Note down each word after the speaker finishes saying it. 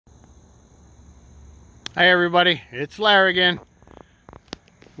Hi everybody, it's Larry again.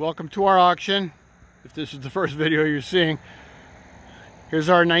 Welcome to our auction. If this is the first video you're seeing, here's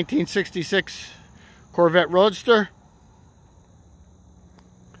our 1966 Corvette Roadster.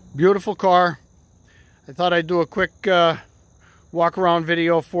 Beautiful car. I thought I'd do a quick walk around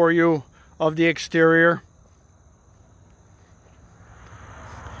video for you of the exterior.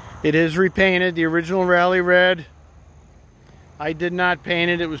 It is repainted, the original rally red. I did not paint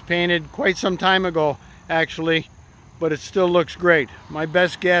it. It was painted quite some time ago, actually, but it still looks great. My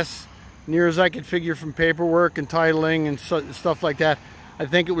best guess, near as I could figure from paperwork and titling and stuff like that, I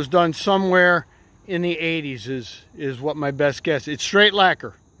think it was done somewhere in the 80s is what my best guess. It's straight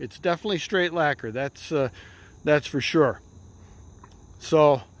lacquer. It's definitely straight lacquer. That's for sure.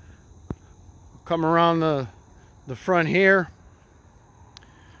 So come around the front here.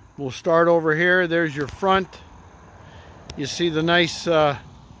 We'll start over here. There's your front. You see the nice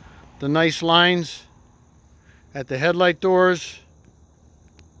lines at the headlight doors.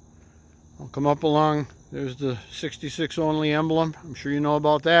 I'll come up along. There's the 66 only emblem. I'm sure you know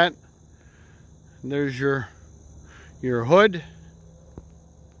about that. And there's your hood.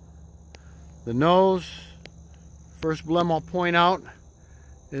 The nose. First blem I'll point out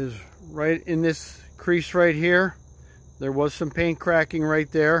is right in this crease right here. There was some paint cracking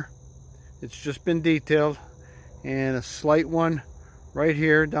right there. It's just been detailed. And a slight one right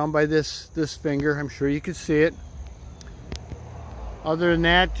here down by this finger. I'm sure you can see it. Other than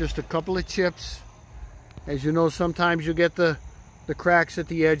that, just a couple of chips. As you know, sometimes you get the cracks at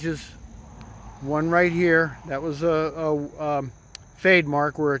the edges. One right here, that was a fade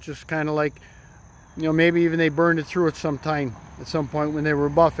mark where it's just kind of like, you know, maybe even they burned it through at some point when they were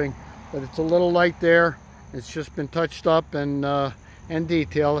buffing. But it's a little light there. It's just been touched up and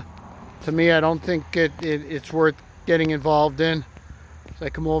detailed. To me, I don't think it's worth getting involved in. So I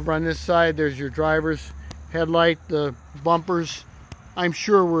come over on this side, there's your driver's headlight. The bumpers, I'm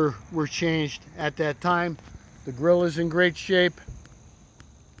sure were changed at that time. The grill is in great shape.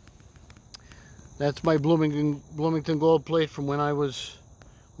 That's my Bloomington gold plate from when I was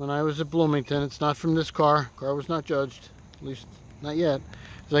at Bloomington. It's not from this car. Car was not judged, at least not yet.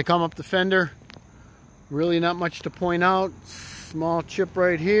 As I come up the fender, really not much to point out. Small chip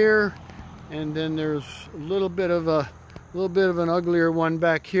right here. And then there's a little bit of an uglier one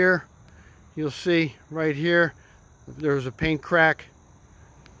back here. You'll see right here, there's a paint crack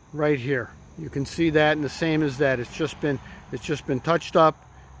right here. You can see that, and the same as that. It's just been touched up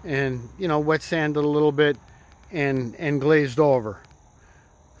and, you know, wet sanded a little bit and glazed over.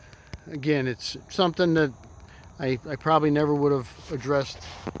 Again, it's something that I probably never would have addressed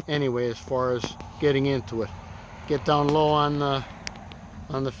anyway as far as getting into it. Get down low on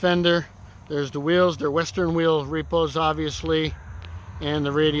the fender. There's the wheels. They're Western wheel repos, obviously, and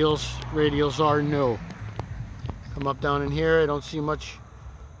the radials are new. Come up down in here. I don't see much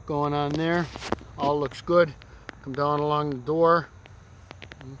going on there. All looks good. Come down along the door.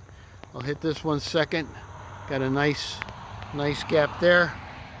 I'll hit this one second. Got a nice gap there.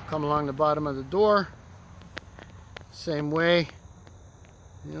 Come along the bottom of the door. Same way.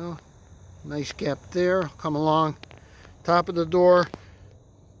 You know, nice gap there. Come along top of the door.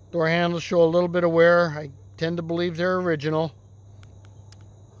 Door handles show a little bit of wear. I tend to believe they're original.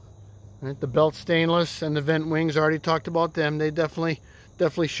 Right, the belt stainless and the vent wings, already talked about them. They definitely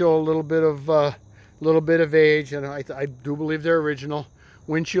show a little bit of age, and I do believe they're original.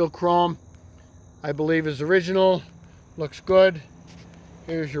 Windshield chrome, I believe, is original. Looks good.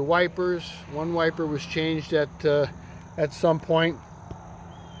 Here's your wipers. One wiper was changed at some point.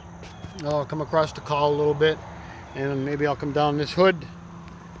 I'll come across the call a little bit, and maybe I'll come down this hood.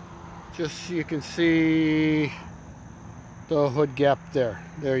 Just so you can see the hood gap there.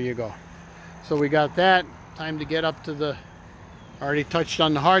 There you go. So we got that. Time to get up to the, already touched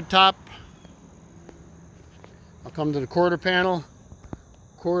on the hard top. I'll come to the quarter panel.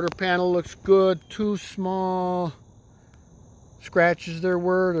 Quarter panel looks good. Two small scratches there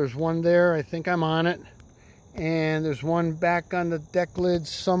were. There's one there. I think I'm on it. And there's one back on the deck lid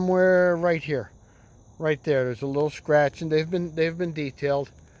somewhere right here. Right there. There's a little scratch, and they've been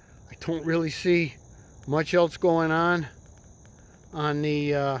detailed. I don't really see much else going on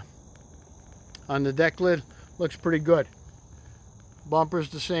the deck lid. Looks pretty good. Bumpers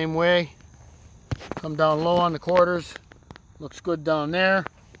the same way. Come down low on the quarters. Looks good down there.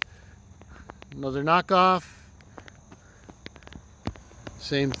 Another knockoff.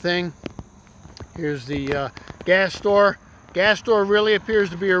 Same thing. Here's the gas door. Gas door really appears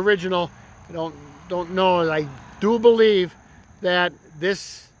to be original. I don't know. I do believe that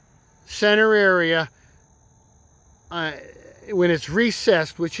this center area, when it's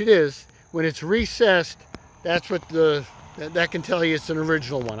recessed, which it is, when it's recessed, that's what that can tell you it's an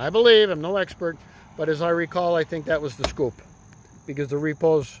original one. I believe, I'm no expert, but as I recall, I think that was the scoop, because the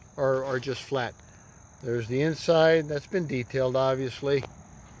repos are just flat. There's the inside, that's been detailed obviously,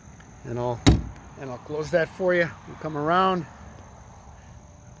 and I'll close that for you. You come around,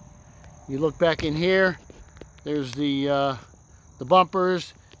 you look back in here, there's the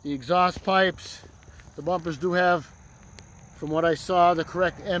bumpers, the exhaust pipes. The bumpers do have, from what I saw, the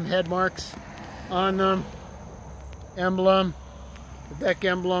correct M head marks on them. Emblem, the deck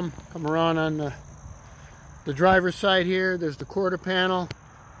emblem. Come around on the driver's side here. There's the quarter panel.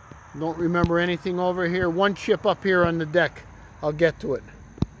 Don't remember anything over here. One chip up here on the deck. I'll get to it.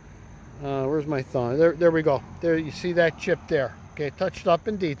 Where's my thumb? There we go. There, you see that chip there. Okay, touched up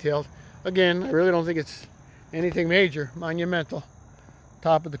and detailed. Again, I really don't think it's anything major, monumental.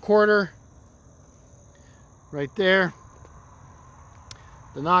 Top of the quarter, right there.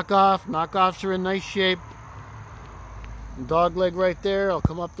 The knockoffs are in nice shape. And dog leg right there. I'll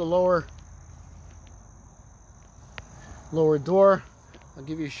come up the lower door. I'll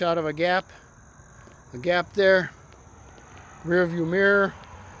give you a shot of a gap there. Rear view mirror.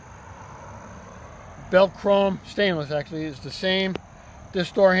 Belt chrome, stainless actually, is the same.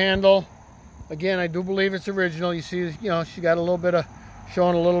 This door handle, again, I do believe it's original. You see, you know, she got a little bit of,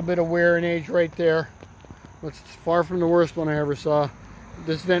 showing a little bit of wear and age right there. It's far from the worst one I ever saw.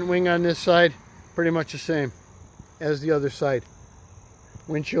 This vent wing on this side, pretty much the same as the other side.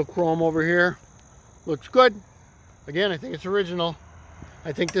 Windshield chrome over here, looks good. Again, I think it's original.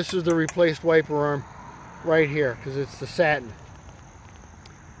 I think this is the replaced wiper arm right here, because it's the satin.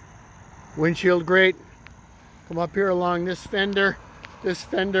 Windshield great. Come up here along this fender. This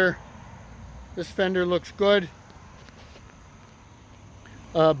fender looks good.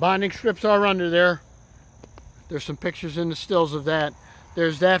 Bonding strips are under there. There's some pictures in the stills of that.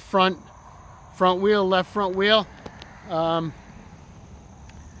 There's that front wheel, left front wheel.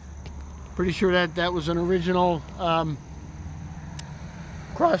 Pretty sure that was an original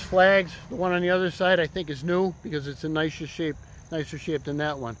cross flags. The one on the other side I think is new, because it's in nicer shape than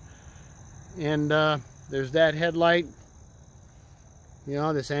that one. And there's that headlight. You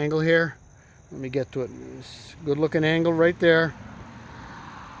know, this angle here. Let me get to it. It's a good looking angle right there.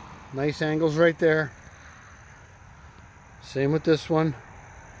 Nice angles right there. Same with this one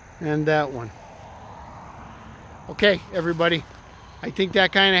and that one. Okay, everybody. I think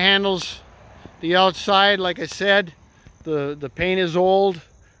that kind of handles the outside. Like I said, the paint is old,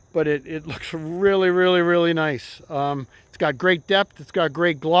 but it looks really, really, really nice. It's got great depth. It's got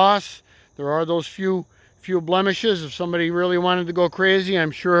great gloss. There are those few blemishes. If somebody really wanted to go crazy,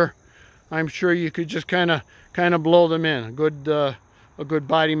 I'm sure you could just kind of blow them in. A good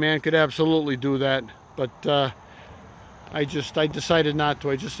body man could absolutely do that. But I decided not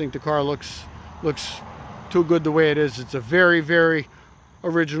to. I just think the car looks too good the way it is. It's a very, very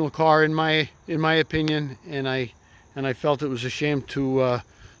original car in my opinion, and I felt it was a shame to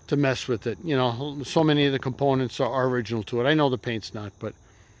mess with it. You know, so many of the components are original to it. I know the paint's not, but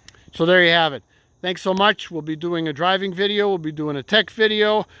so there you have it. Thanks so much. We'll be doing a driving video. We'll be doing a tech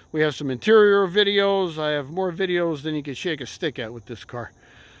video. We have some interior videos. I have more videos than you can shake a stick at with this car.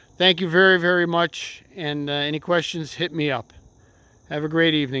 Thank you very, very much. And any questions, hit me up. Have a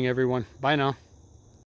great evening, everyone. Bye now.